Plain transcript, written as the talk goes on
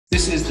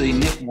This is the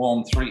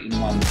KnitWarm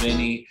 3-in-1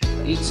 beanie.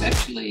 It's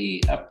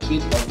actually a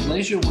bit of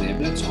leisure wear,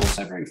 but it's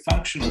also very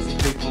functional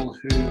for people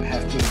who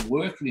have to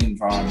work in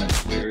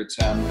environments where it's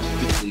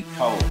particularly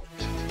cold.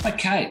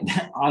 Okay,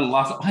 I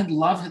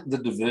love the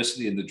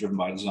diversity in the Driven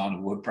by Design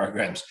award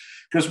programs,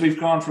 because we've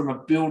gone from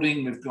a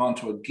building, we've gone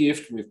to a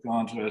gift, we've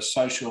gone to a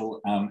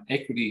social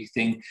equity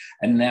thing,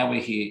 and now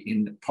we're here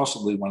in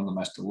possibly one of the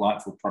most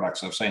delightful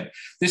products I've seen.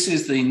 This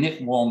is the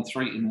KnitWarm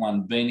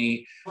 3-in-1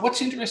 beanie.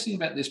 What's interesting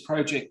about this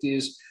project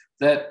is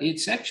that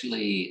it's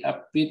actually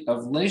a bit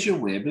of leisure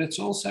wear, but it's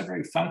also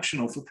very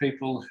functional for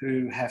people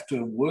who have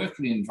to work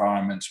in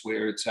environments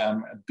where it's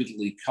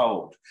bitterly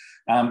cold.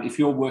 If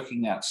you're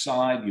working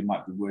outside, you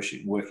might be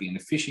working in a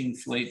fishing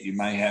fleet, you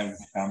may have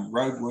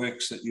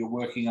roadworks that you're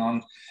working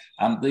on.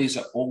 These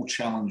are all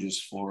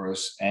challenges for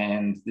us,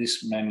 and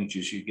this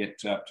manages you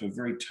get up to a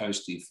very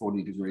toasty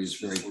 40 degrees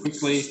very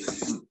quickly.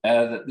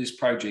 That this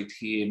project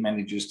here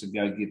manages to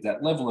go give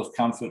that level of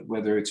comfort,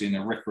 whether it's in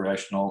a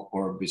recreational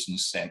or a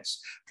business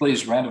sense.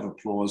 Please, round of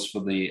applause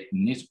for the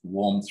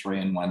KnitWarm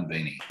 3-in-1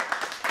 beanie.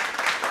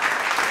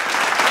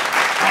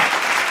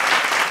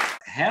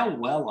 How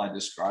well I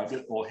described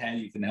it, or how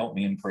you can help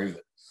me improve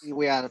it.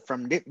 We are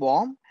from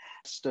KnitWarm.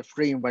 It's the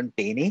 3-in-1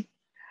 beanie.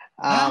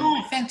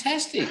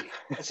 Fantastic.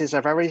 This is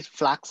a very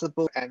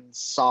flexible and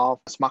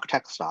soft smart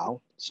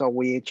textile. So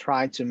we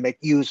try to make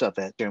use of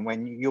it. And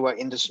when you are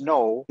in the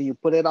snow, you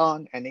put it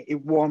on and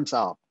it warms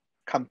up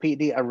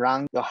completely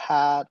around your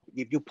head.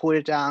 If you put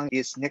it down,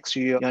 it's next to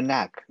your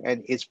neck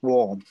and it's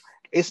warm.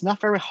 It's not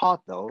very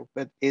hot though,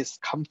 but it's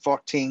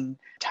comforting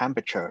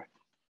temperature.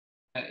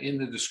 In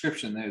the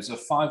description, there's a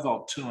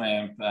 5-volt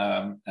 2-amp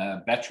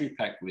battery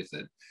pack with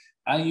it.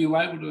 Are you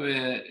able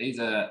to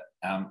either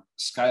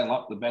scale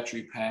up the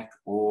battery pack,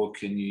 or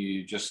can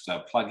you just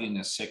plug in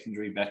a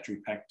secondary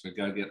battery pack to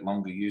go get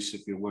longer use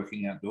if you're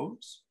working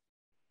outdoors?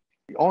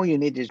 All you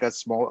need is a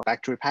small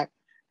battery pack,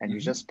 and you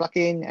just plug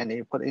in and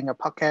you put it in a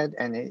pocket,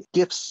 and it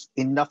gives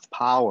enough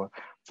power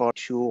for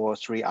 2 or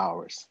 3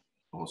 hours.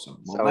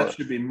 Awesome. Well, that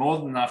should be more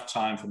than enough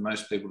time for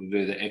most people to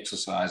do the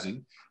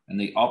exercising, and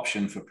the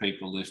option for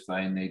people if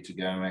they need to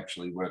go and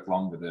actually work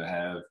longer to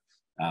have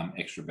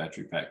extra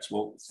battery packs.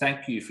 Well,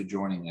 thank you for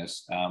joining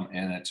us,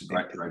 and it's a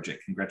great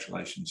project.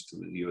 Congratulations to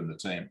you and the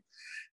team.